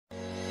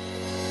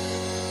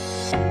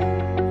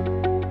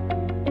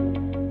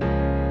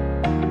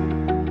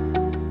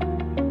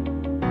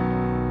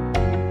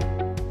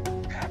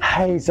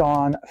Hey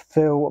Zion,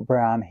 Phil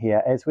Brown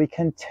here as we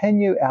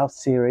continue our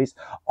series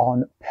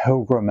on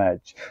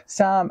pilgrimage.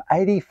 Psalm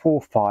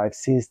 84:5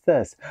 says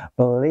this: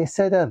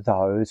 "Blessed are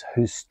those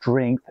whose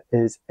strength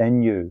is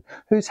in you,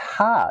 whose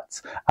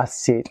hearts are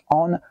set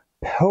on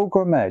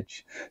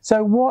pilgrimage."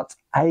 So what's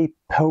a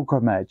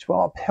pilgrimage?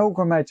 Well, a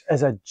pilgrimage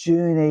is a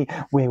journey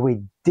where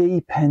we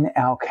deepen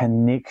our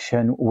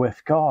connection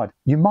with God.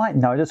 You might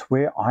notice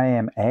where I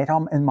am at.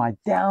 I'm in my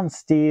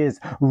downstairs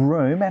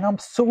room and I'm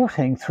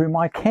sorting through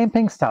my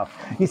camping stuff.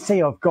 You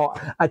see, I've got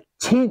a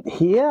tent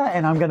here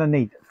and I'm going to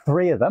need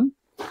 3 of them.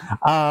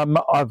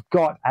 I've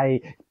got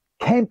a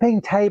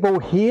camping table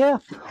here.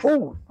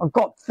 Oh, I've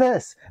got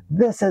this.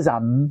 This is a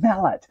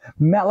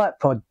mallet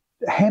for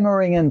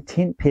hammering in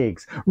tent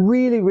pegs.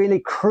 Really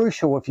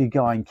crucial if you're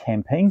going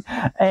camping.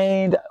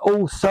 And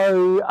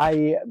also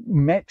a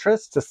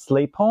mattress to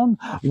sleep on.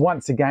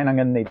 Once again, I'm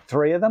going to need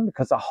 3 of them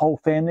because the whole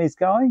family's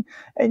going.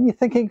 And you're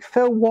thinking,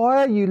 Phil,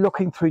 why are you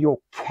looking through your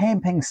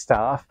camping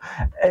stuff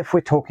if we're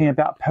talking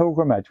about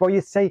pilgrimage? Well,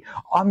 you see,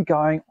 I'm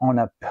going on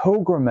a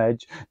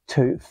pilgrimage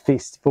to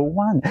Festival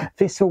 1.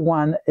 Festival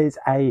 1 is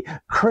a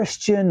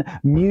Christian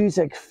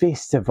music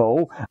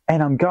festival,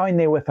 and I'm going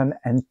there with an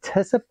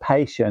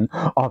anticipation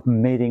of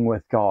meeting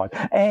with God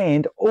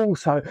and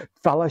also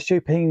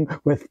fellowshipping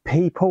with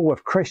people,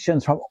 with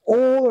Christians from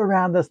all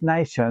around this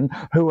nation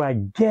who are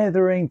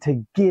gathering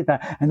together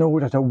in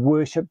order to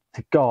worship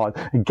to God,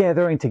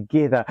 gathering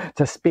together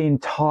to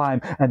spend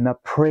time in the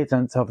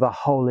presence of the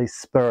Holy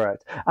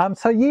Spirit.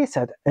 So yes,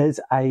 it is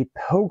a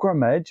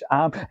pilgrimage,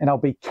 and I'll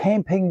be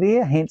camping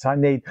there, hence I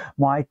need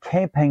my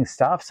camping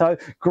stuff. So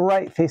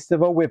great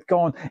festival. We've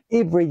gone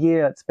every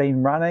year it's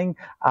been running,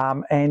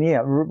 and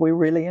yeah, we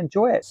really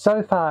enjoy it.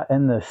 So far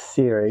in this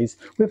series,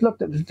 we've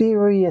looked at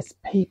various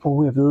people.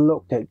 We've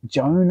looked at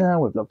Jonah,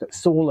 we've looked at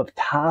Saul of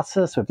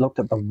Tarsus, we've looked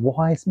at the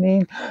wise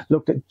men,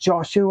 looked at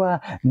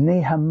Joshua,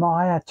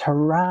 Nehemiah,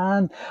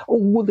 Tehran.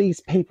 All these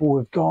people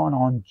have gone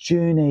on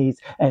journeys,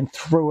 and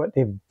through it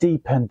they've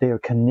deepened their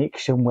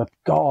connection with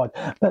God.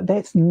 But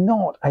that's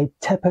not a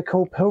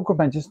typical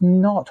pilgrimage. It's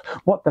not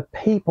what the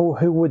people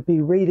who would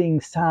be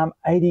reading Psalm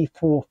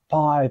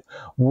 84:5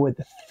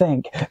 would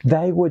think.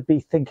 They would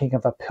be thinking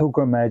of a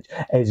pilgrimage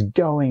as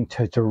going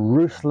to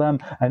Jerusalem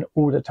in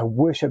order to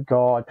worship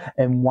God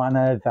in one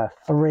of the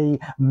 3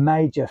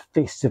 major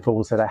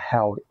festivals that are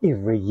held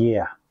every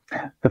year.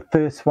 The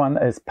first one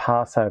is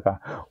Passover,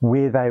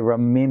 where they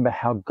remember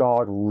how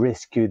God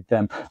rescued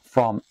them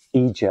from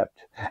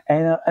Egypt.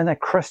 And in a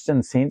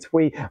Christian sense,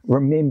 we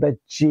remember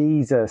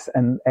Jesus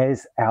and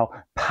as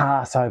our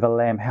Passover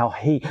lamb, how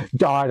he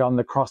died on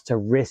the cross to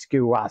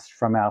rescue us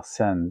from our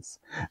sins.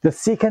 The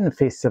second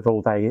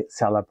festival they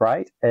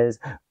celebrate is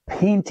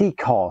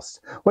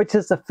Pentecost, which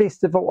is the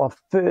festival of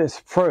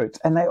first fruits.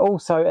 And they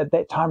also at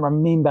that time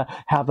remember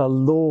how the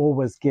law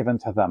was given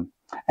to them.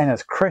 And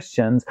as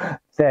Christians,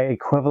 the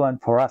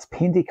equivalent for us,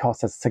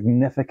 Pentecost, is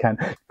significant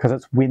because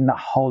it's when the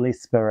Holy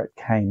Spirit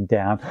came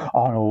down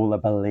on all the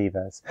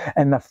believers.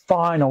 And the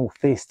final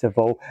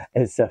festival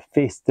is the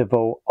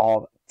Festival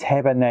of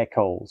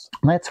Tabernacles.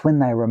 That's when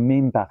they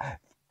remember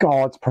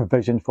God's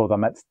provision for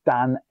them. It's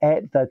done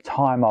at the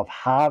time of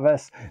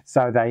harvest,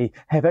 so they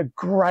have a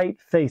great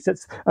feast.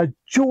 It's a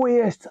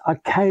joyous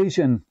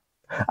occasion.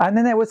 And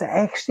then there was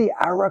actually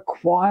a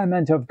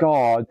requirement of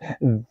God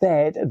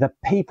that the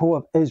people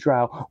of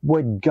Israel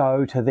would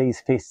go to these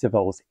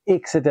festivals.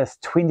 Exodus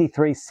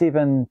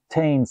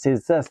 23:17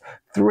 says this: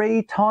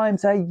 3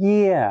 times a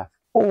year,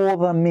 all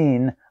the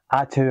men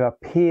are to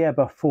appear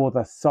before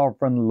the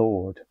sovereign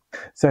Lord.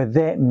 So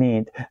that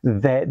meant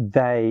that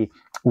they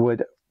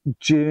would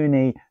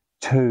journey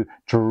to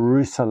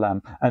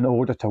Jerusalem in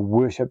order to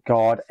worship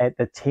God at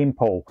the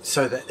temple.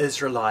 So the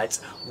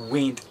Israelites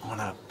went on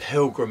a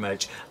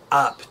pilgrimage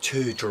up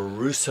to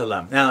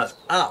Jerusalem. Now it's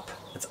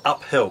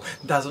uphill.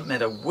 It doesn't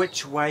matter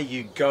which way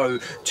you go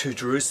to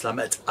Jerusalem,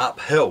 it's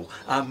uphill.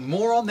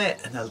 More on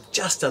that in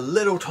just a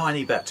little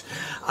tiny bit.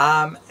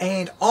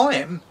 And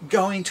I'm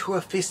going to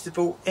a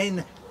festival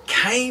in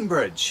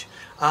Cambridge,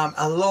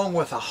 along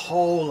with a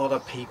whole lot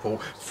of people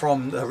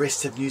from the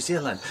rest of New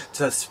Zealand,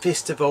 to this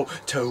festival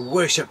to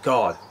worship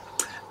God.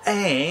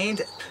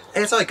 And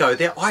as I go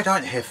there, I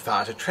don't have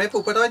far to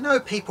travel, but I know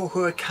people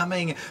who are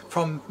coming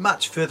from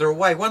much further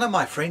away. One of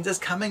my friends is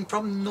coming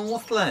from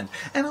Northland,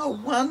 and I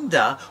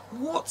wonder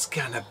what's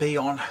going to be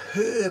on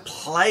her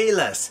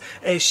playlist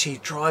as she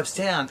drives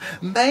down.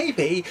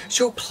 Maybe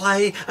she'll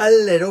play a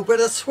little bit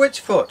of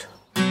Switchfoot.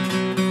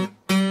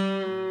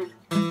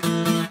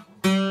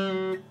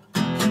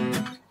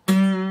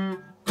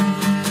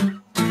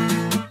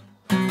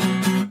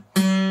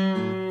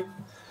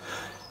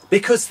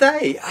 Because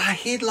they are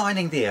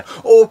headlining there.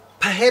 Or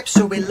perhaps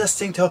she'll be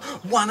listening to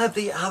one of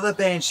the other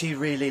bands she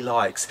really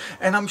likes.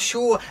 And I'm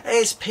sure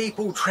as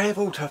people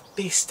travel to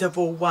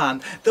Festival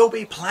 1, they'll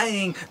be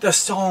playing the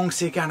songs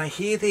they're going to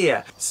hear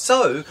there.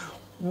 So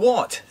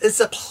What is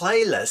the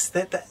playlist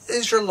that the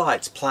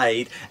Israelites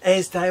played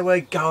as they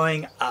were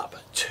going up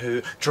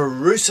to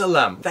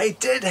Jerusalem? They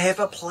did have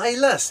a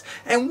playlist,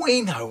 and we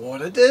know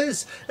what it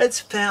is. It's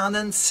found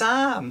in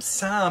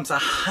Psalms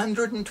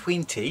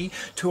 120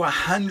 to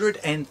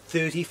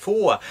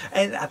 134,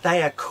 and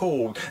they are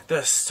called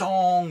the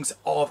Songs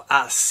of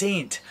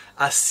Ascent.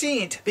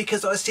 Ascent,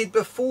 because I said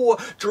before,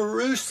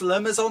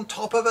 Jerusalem is on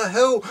top of a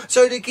hill.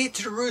 So to get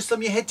to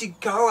Jerusalem, you had to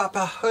go up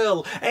a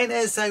hill. And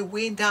as they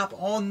went up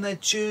on the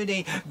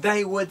journey,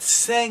 they would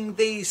sing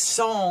these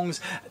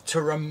songs to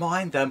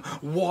remind them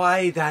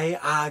why they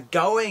are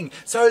going.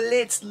 So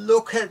let's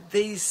look at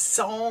these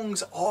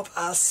songs of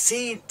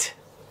ascent.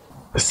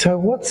 So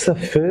what's the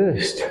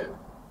first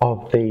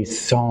of these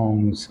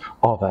songs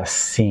of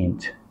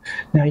ascent?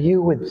 Now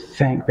you would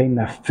think being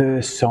the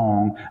first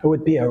song, it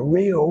would be a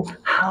real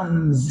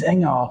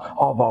hum-zinger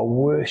of a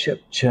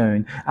worship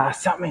tune,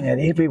 something that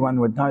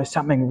everyone would know,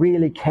 something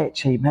really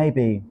catchy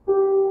maybe.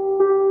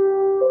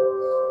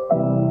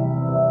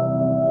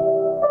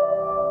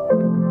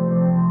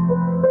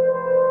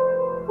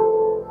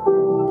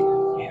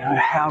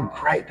 How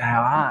great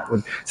thou art,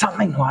 with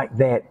something like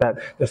that, but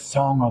the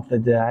song of the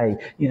day,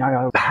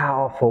 a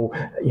powerful,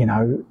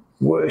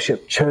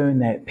 worship tune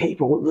that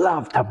people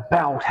love to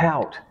belt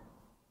out.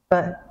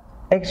 But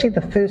actually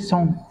the first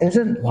song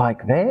isn't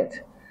like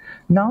that.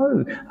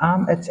 No,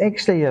 it's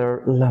actually a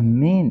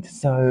lament.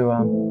 So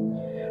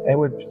it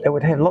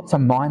would have lots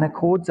of minor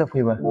chords if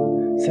we were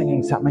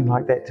singing something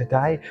like that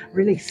today.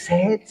 Really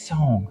sad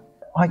song.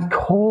 I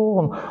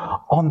call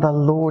on the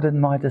Lord in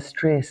my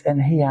distress,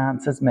 and he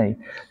answers me.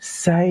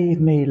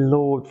 Save me,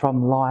 Lord,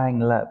 from lying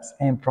lips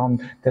and from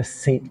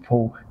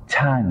deceitful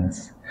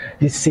tongues.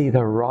 You see,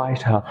 the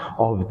writer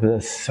of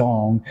this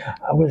song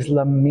was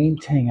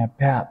lamenting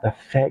about the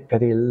fact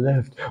that he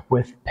lived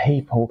with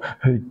people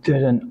who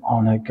didn't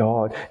honour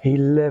God. He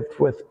lived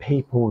with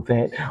people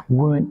that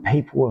weren't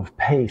people of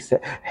peace,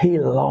 that he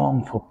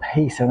longed for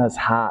peace in his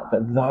heart,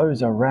 but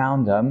those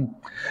around him,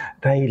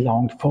 they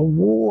longed for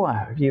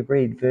war. If you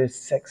read verse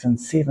 6 and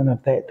 7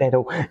 of that,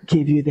 that'll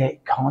give you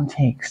that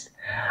context.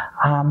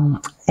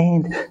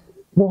 And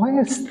why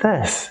is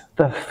this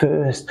the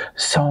first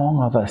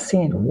song of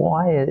ascent?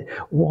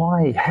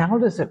 Why? How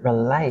does it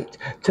relate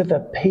to the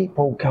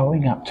people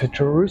going up to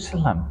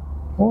Jerusalem?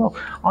 Well,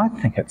 I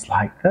think it's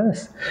like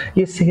this.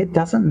 You see, it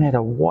doesn't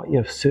matter what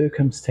your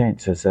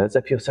circumstances is.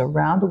 If you're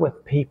surrounded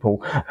with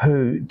people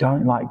who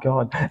don't like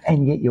God,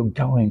 and yet you're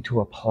going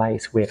to a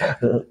place where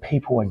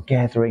people are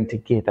gathering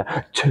together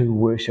to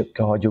worship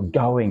God, you're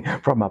going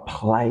from a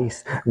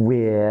place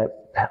where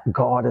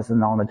God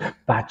isn't honoured,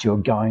 but you're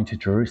going to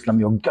Jerusalem,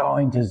 you're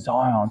going to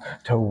Zion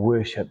to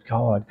worship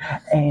God.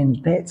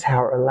 And that's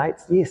how it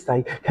relates. Yes,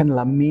 they can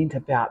lament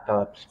about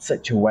the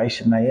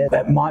situation they are.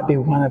 That might be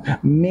one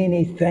of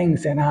many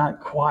things that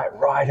aren't quite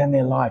right in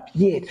their life.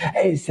 Yet,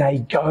 as they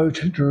go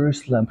to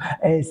Jerusalem,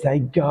 as they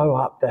go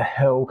up the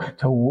hill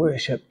to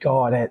worship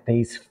God at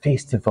these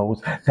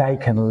festivals, they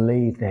can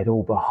leave that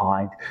all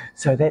behind.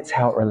 So that's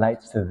how it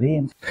relates to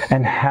them.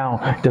 And how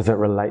does it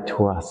relate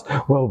to us?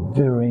 Well,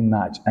 very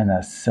much in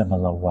a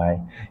similar way.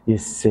 You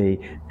see,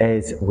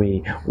 as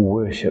we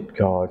worship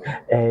God,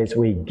 as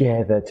we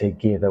gather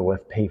together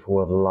with people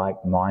of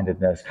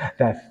like-mindedness,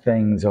 the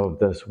things of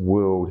this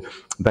world,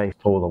 they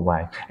fall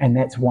away. And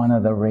that's one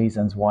of the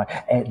reasons why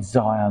at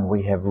Zion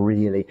we have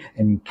really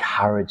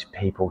encouraged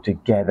people to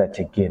gather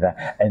together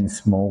in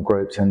small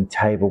groups and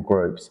table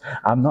groups.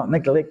 I'm not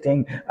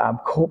neglecting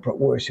corporate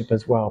worship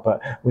as well,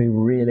 but we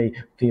really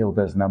feel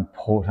there's an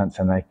importance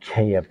and a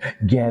key of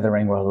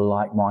gathering with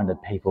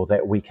like-minded people,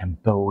 that we can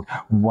build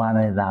one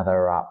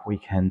another up, we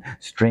can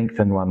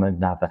strengthen one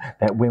another,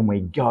 that when we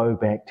go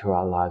back to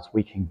our lives,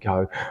 we can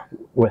go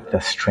with the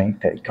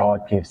strength that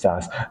God gives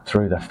us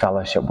through the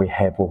fellowship we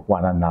have with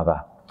one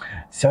another.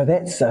 So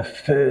that's the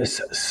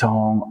first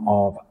song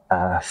of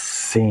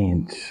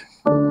ascent.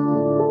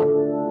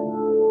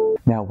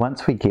 Now,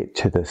 once we get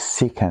to the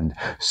second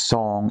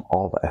song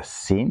of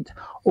ascent,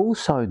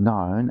 also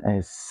known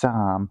as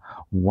Psalm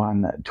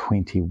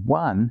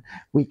 121,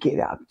 we get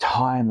our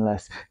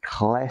timeless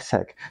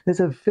classic.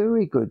 There's a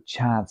very good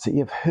chance that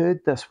you've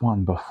heard this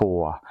one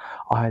before.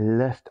 I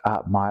lift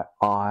up my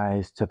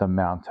eyes to the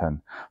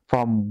mountain.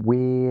 From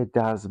where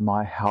does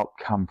my help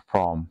come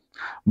from?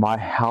 My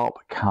help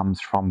comes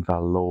from the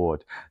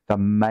Lord, the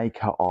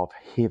maker of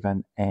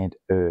heaven and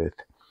earth.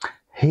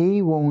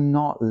 He will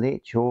not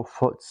let your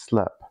foot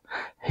slip.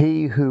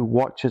 He who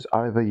watches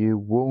over you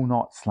will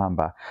not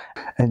slumber.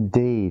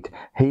 Indeed,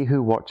 he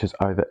who watches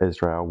over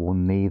Israel will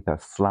neither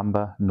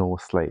slumber nor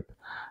sleep.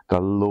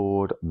 The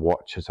Lord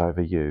watches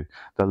over you.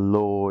 The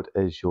Lord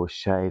is your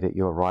shade at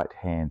your right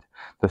hand.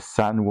 The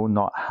sun will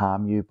not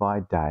harm you by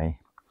day,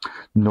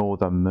 nor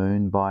the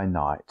moon by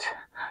night.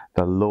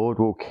 The Lord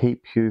will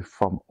keep you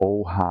from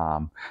all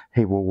harm.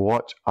 He will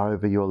watch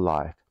over your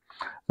life.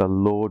 The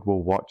Lord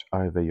will watch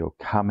over your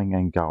coming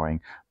and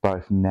going,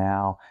 both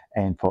now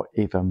and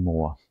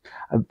forevermore.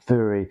 A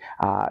very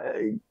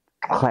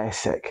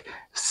classic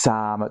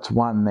psalm. It's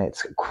one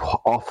that's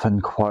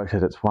often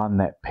quoted. It's one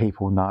that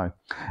people know.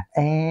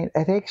 And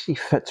it actually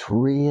fits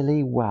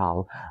really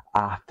well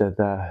after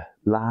the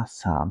last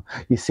psalm.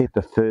 You see,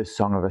 the first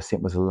song of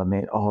Ascent was a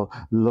lament. Oh,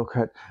 look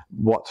at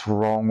what's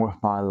wrong with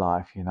my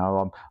life. You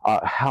know,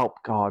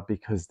 help God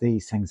because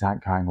these things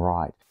aren't going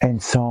right.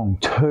 And song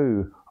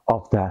 2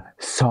 of the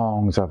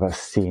songs of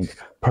Ascent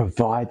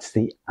provides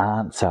the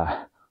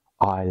answer.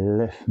 I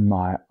lift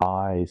my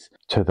eyes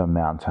to the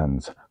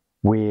mountains.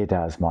 Where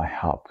does my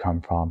help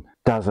come from?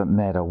 Doesn't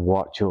matter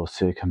what your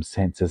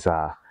circumstances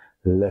are,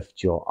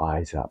 lift your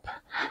eyes up.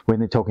 When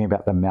they're talking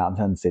about the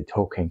mountains, they're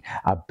talking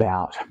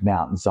about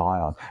Mount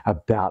Zion,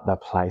 about the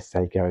place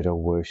they go to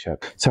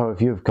worship. So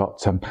if you've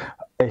got some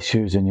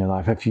issues in your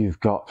life, if you've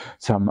got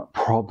some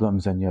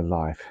problems in your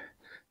life,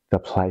 the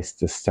place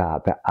to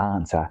start, the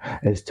answer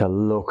is to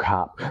look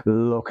up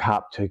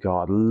to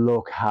God,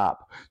 look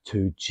up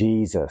to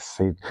Jesus.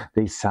 See,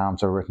 these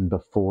Psalms are written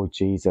before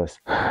Jesus.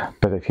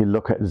 But if you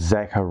look at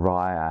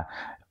Zechariah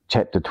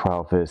chapter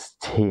 12, verse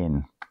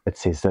 10, it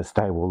says this,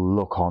 they will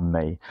look on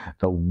me,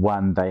 the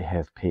one they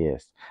have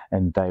pierced,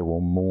 and they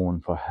will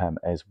mourn for him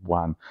as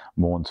one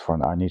mourns for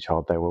an only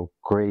child. They will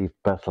grieve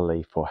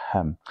bitterly for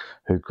him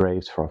who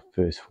grieves for a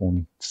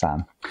firstborn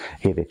son.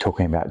 Here they're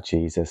talking about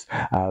Jesus,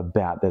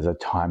 about there's a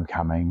time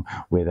coming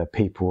where the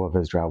people of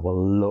Israel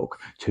will look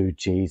to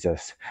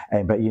Jesus.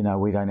 But you know,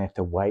 we don't have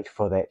to wait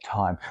for that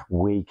time.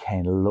 We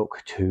can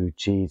look to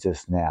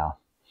Jesus now.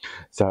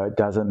 So it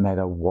doesn't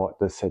matter what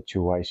the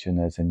situation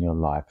is in your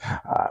life,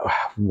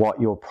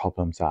 what your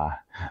problems are.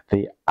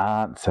 The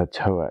answer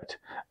to it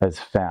is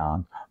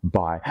found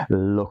by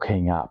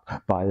looking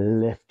up, by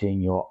lifting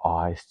your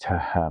eyes to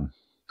him.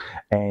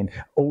 And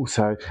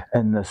also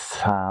in this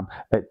psalm,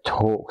 it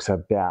talks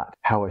about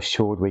how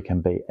assured we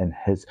can be in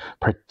his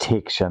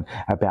protection,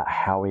 about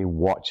how he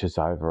watches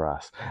over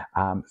us.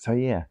 So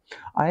yeah,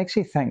 I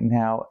actually think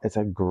now is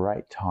a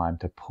great time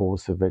to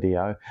pause the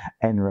video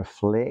and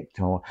reflect,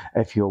 or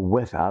if you're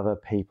with other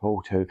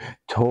people, to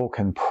talk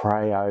and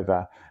pray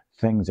over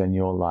things in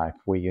your life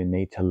where you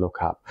need to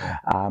look up.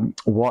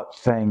 What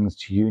things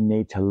do you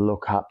need to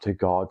look up to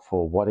God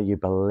for? What are you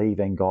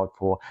believing God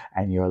for?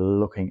 And you're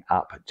looking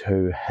up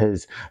to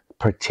his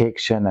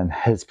protection and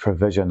his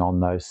provision on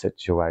those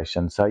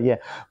situations. So yeah,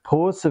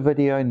 pause the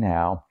video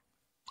now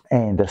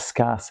and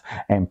discuss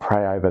and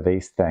pray over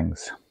these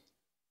things.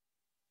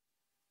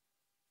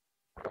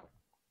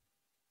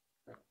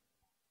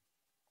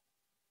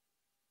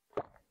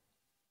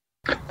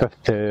 The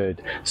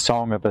third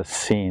Song of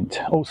Ascent,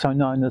 also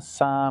known as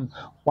Psalm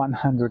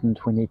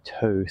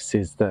 122,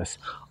 says this,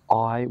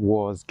 I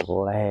was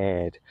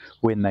glad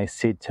when they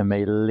said to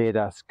me, let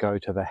us go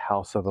to the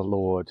house of the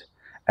Lord.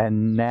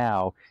 And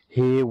now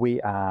here we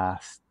are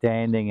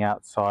standing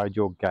outside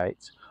your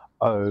gates,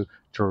 O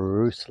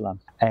Jerusalem.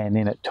 And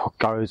then it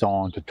goes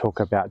on to talk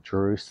about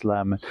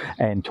Jerusalem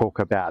and talk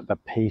about the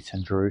peace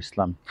in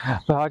Jerusalem.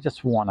 But I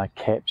just want to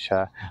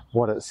capture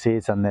what it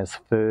says in this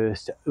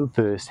first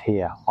verse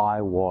here.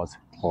 I was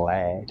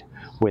glad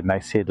when they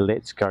said,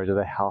 let's go to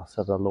the house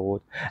of the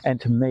Lord. And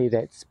to me,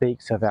 that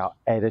speaks of our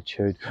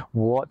attitude.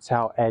 What's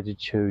our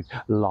attitude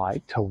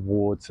like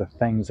towards the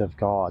things of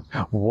God?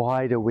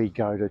 Why do we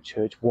go to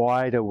church?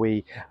 Why do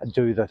we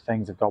do the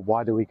things of God?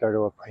 Why do we go to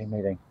a prayer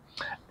meeting?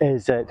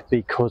 Is it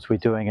because we're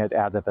doing it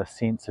out of a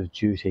sense of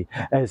duty?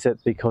 Is it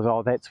because,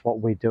 oh, that's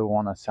what we do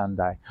on a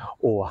Sunday?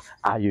 Or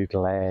are you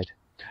glad?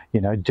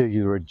 You know, do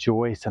you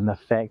rejoice in the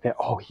fact that,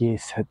 oh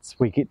yes,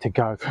 we get to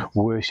go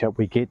worship,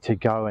 we get to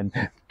go and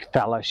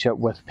fellowship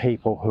with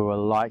people who are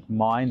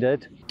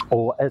like-minded?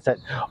 Or is it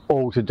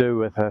all to do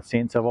with a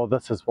sense of, oh,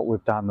 this is what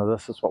we've done, or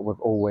this is what we've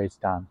always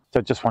done?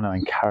 So I just want to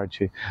encourage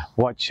you,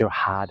 what's your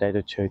heart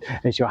attitude?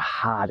 Is your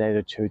heart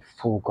attitude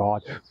for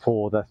God,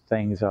 for the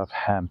things of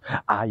him?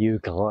 Are you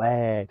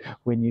glad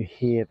when you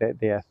hear that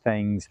there are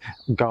things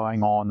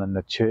going on in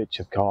the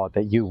church of God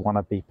that you want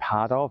to be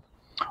part of?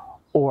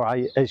 Or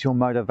is your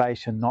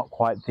motivation not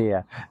quite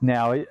there?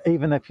 Now,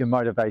 even if your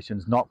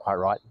motivation's not quite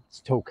right,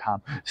 still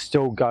come,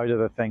 still go to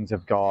the things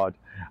of God,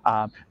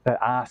 but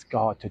ask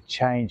God to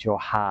change your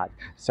heart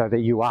so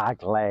that you are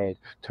glad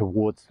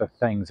towards the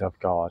things of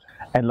God.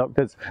 And look,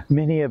 there's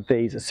many of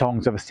these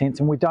songs of ascent,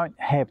 and we don't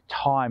have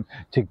time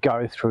to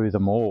go through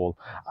them all.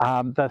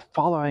 The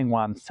following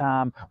one,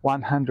 Psalm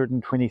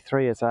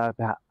 123, is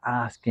about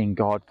asking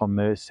God for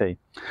mercy.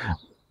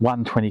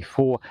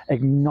 124,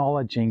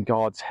 acknowledging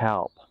God's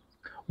help.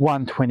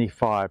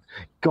 125,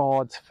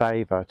 God's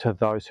favour to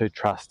those who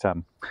trust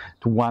him.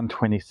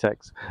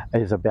 126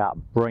 is about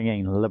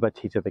bringing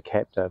liberty to the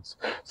captives.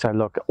 So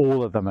look,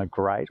 all of them are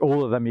great.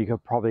 All of them you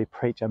could probably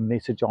preach a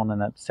message on in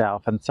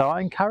itself. And so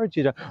I encourage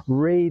you to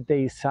read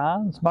these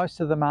Psalms. Most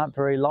of them aren't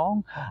very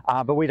long,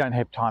 but we don't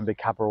have time to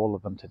cover all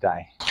of them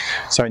today.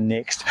 So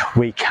next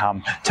we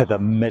come to the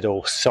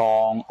middle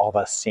Song of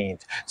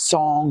Ascent,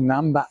 song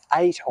number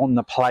 8 on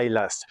the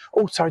playlist,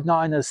 also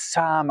known as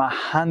Psalm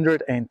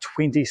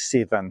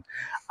 127.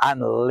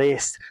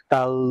 Unless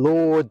the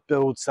Lord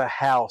builds the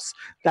house,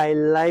 they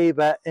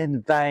labour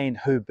in vain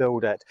who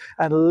build it.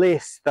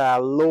 Unless the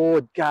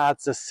Lord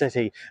guards the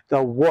city,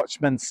 the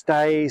watchman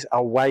stays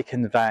awake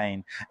in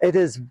vain. It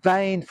is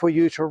vain for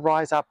you to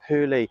rise up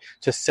early,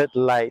 to sit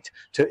late,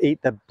 to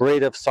eat the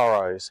bread of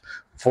sorrows,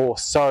 for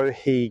so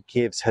he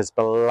gives his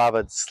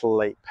beloved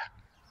sleep.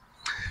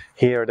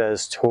 Here it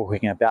is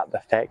talking about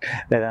the fact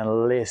that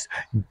unless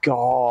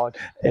God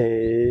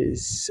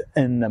is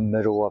in the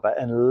middle of it,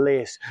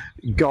 unless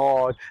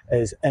God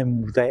is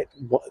in that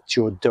what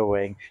you're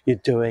doing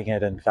it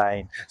in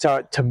vain.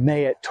 So to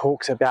me it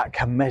talks about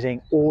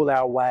committing all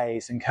our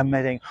ways and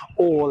committing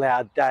all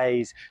our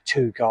days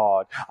to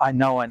God. I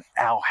know in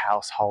our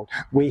household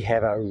we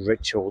have a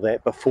ritual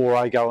that before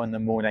I go in the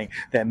morning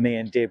that me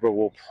and Deborah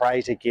will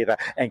pray together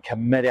and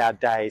commit our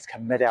days,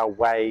 commit our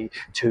way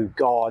to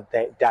God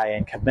that day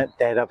and commit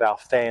that of our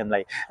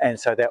family, and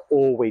so that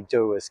all we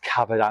do is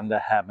covered under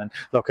him. And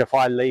look, if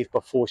I leave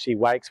before she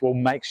wakes, we'll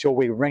make sure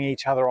we ring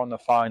each other on the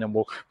phone and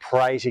we'll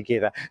pray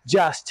together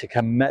just to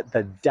commit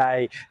the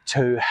day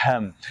to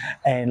him.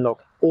 And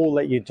look, all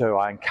that you do,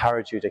 I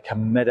encourage you to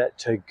commit it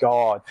to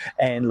God.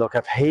 And look,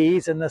 if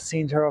he's in the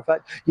center of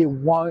it, you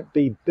won't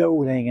be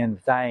building in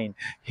vain.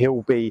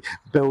 He'll be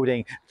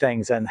building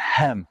things in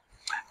him.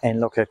 And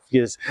look,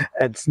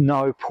 it's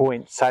no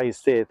point,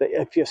 says there, that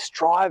if you're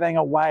striving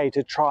away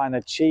to try and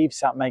achieve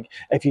something,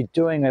 if you're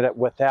doing it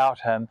without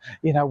him,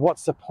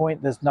 what's the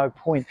point? There's no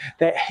point.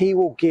 That he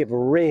will give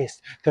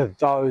rest to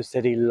those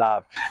that he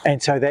loves.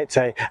 And so that's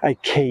a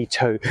key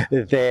too,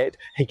 that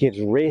he gives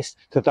rest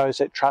to those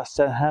that trust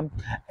in him,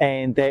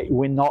 and that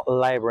we're not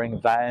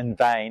labouring in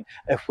vain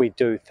if we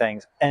do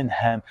things in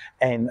him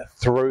and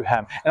through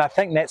him. And I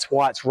think that's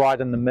why it's right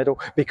in the middle,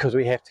 because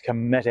we have to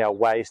commit our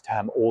ways to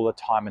him all the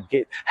time and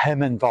get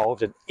him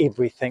involved in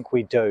everything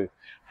we do.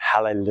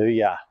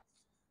 Hallelujah.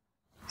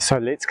 So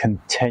let's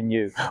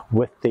continue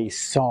with these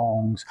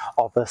songs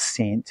of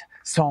ascent.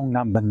 Song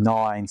number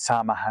 9,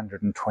 Psalm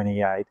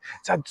 128.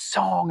 It's a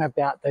song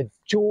about the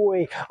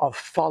joy of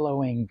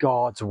following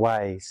God's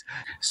ways.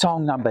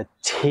 Song number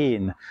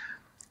 10,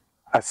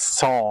 a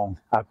song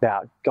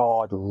about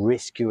God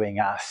rescuing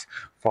us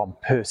from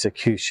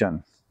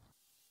persecution.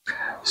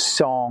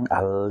 Song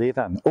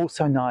 11,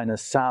 also known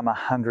as Psalm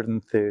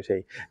 130,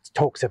 it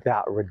talks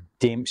about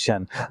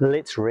redemption.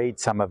 Let's read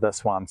some of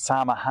this one.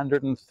 Psalm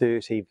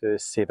 130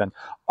 verse 7.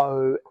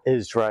 O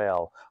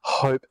Israel,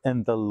 hope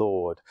in the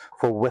Lord,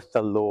 for with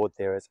the Lord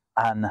there is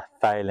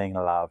unfailing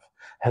love.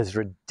 His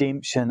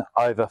redemption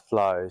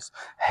overflows.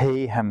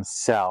 He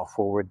himself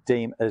will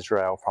redeem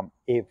Israel from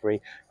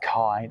every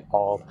kind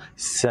of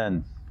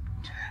sin.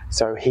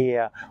 So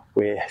here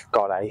we've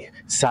got a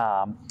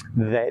psalm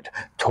that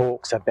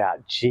talks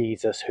about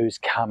Jesus who's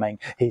coming.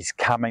 He's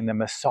coming, the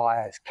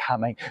Messiah is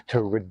coming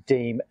to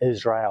redeem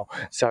Israel.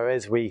 So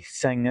as we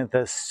sing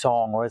this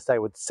song, or as they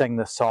would sing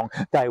the song,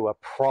 they were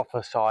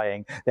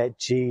prophesying that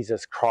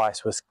Jesus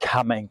Christ was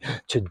coming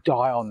to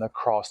die on the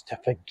cross to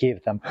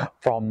forgive them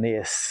from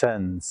their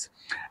sins.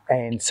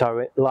 And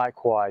so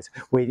likewise,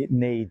 we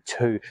need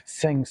to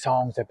sing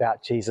songs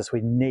about Jesus.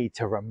 We need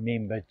to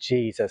remember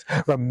Jesus.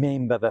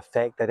 Remember the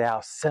fact that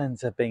our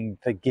sins have been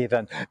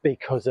forgiven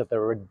because of the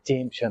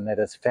redemption that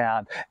is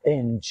found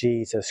in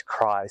Jesus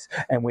Christ.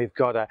 And we've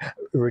got to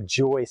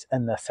rejoice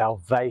in the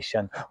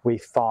salvation we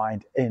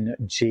find in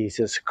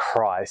Jesus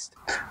Christ.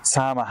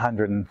 Psalm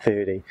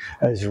 130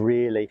 is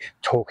really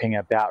talking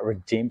about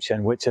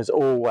redemption, which is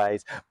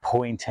always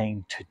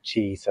pointing to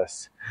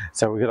Jesus.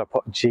 So we've got to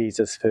put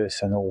Jesus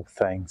first in all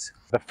things.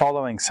 The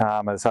following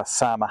psalm is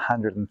Psalm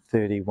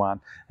 131,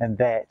 and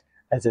that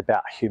is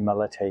about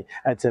humility.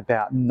 It's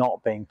about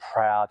not being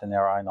proud in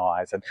our own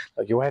eyes. And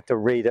you'll have to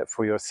read it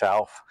for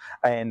yourself.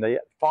 And the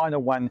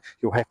final one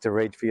you'll have to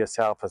read for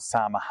yourself is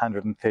Psalm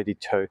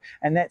 132.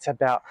 And that's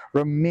about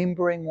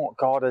remembering what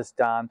God has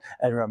done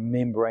and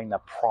remembering the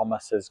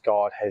promises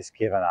God has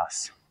given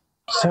us.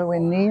 So we're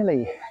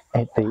nearly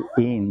at the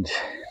end.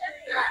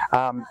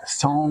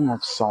 Song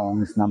of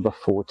Songs number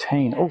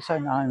 14, also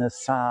known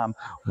as Psalm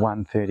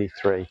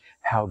 133.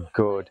 How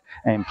good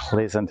and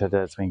pleasant it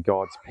is when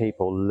God's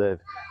people live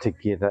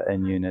together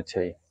in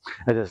unity.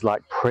 It is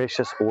like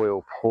precious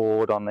oil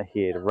poured on the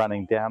head,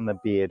 running down the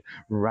beard,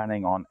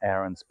 running on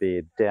Aaron's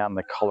beard, down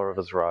the collar of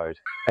his robe,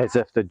 as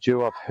if the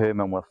dew of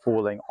Hermon were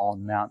falling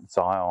on Mount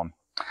Zion.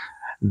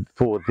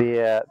 For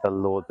there the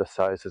Lord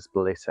bestows his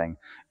blessing,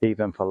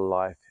 even for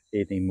life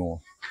anymore.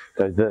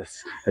 So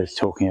this is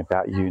talking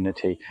about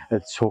unity.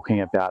 It's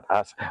talking about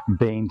us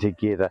being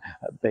together,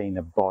 being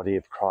the body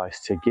of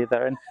Christ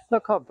together. And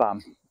look, I've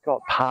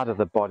got part of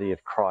the body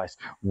of Christ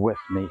with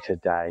me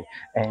today,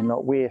 and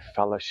look, we're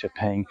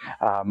fellowshipping,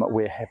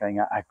 we're having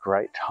a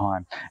great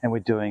time, and we're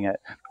doing it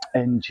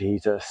in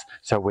Jesus,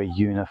 so we're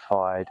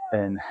unified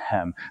in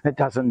Him. It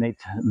doesn't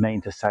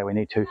mean to say we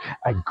need to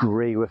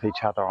agree with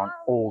each other on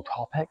all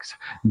topics,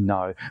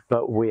 no,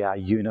 but we are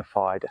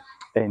unified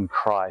in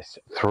Christ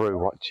through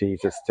what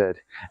Jesus did.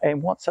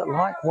 And what's it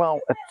like? Well,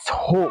 it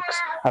talks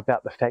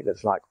about the fact that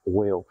it's like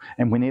oil.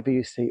 And whenever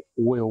you see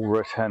oil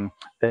written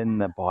in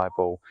the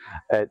Bible,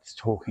 it's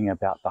talking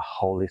about the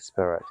Holy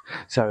Spirit.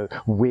 So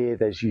where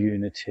there's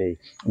unity,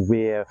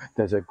 where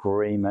there's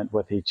agreement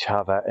with each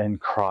other in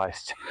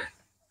Christ,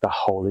 the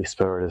Holy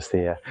Spirit is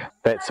there.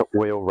 That's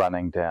oil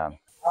running down.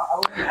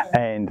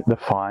 And the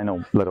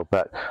final little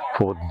bit,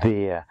 for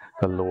there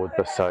the Lord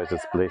bestows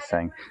His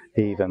blessing,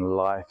 even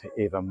life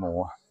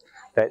evermore.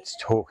 That's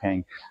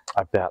talking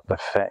about the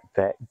fact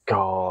that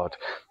God's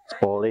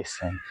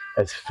blessing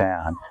is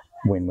found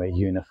when we're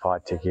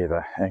unified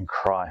together in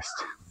Christ.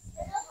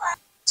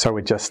 So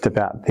we're just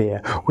about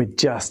there. We're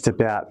just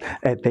about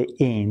at the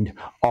end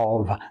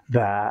of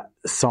the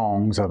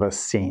songs of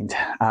ascent.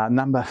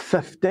 Number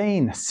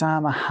 15,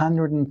 Psalm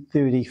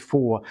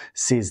 134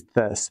 says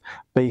this: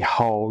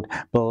 Behold,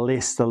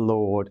 bless the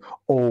Lord,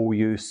 all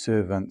you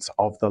servants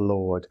of the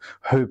Lord,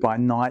 who by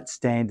night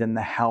stand in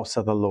the house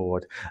of the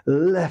Lord.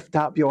 Lift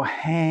up your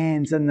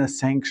hands in the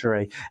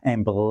sanctuary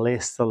and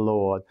bless the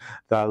Lord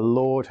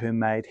who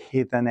made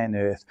heaven and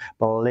earth.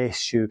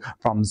 Bless you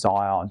from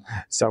Zion.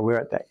 So we're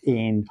at the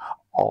end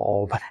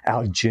of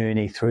our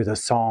journey through the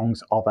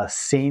songs of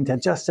ascent. And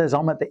just as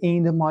I'm at the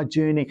end of my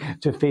journey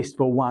to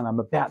Festival 1, I'm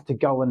about to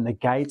go in the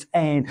gates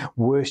and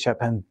worship.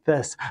 And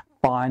this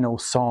final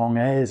song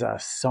is a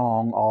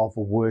song of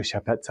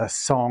worship. It's a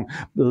song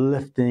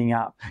lifting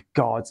up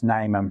God's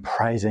name and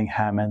praising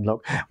Him. And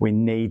look, we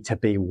need to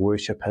be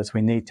worshippers.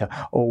 We need to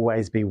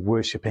always be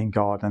worshiping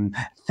God and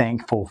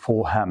thankful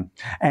for Him.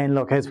 And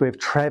look, as we've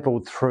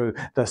travelled through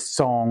the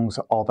songs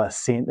of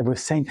ascent, we've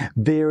seen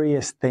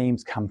various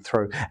themes come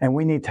through, and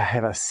we need to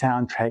have a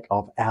soundtrack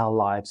of our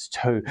lives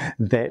too.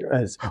 That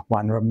is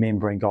one,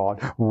 remembering God,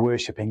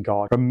 worshipping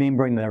God,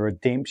 remembering the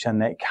redemption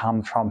that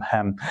comes from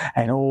Him,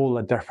 and all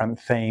the different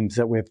themes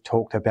that we've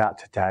talked about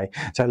today.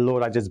 So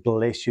Lord, I just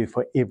bless you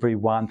for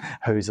everyone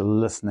who's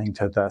listening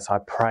to this. I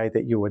pray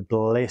that you would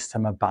bless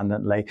them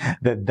abundantly,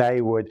 that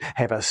they would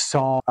have a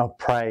song of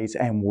praise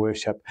and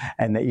worship,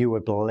 and that you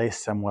would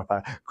bless them with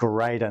a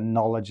greater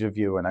knowledge of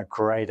you and a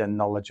greater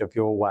knowledge of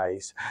your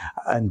ways.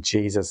 In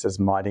Jesus'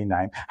 mighty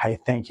name. Hey,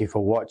 thank you for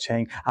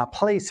watching.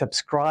 Please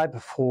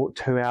subscribe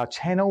to our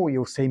channel.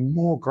 You'll see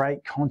more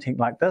great content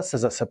like this.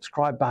 There's a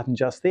subscribe button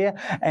just there,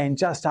 and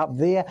just up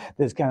there,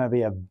 there's going to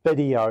be a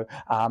video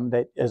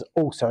that is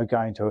also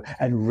going to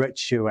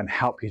enrich you and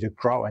help you to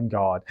grow in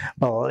God.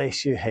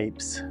 Bless you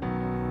heaps.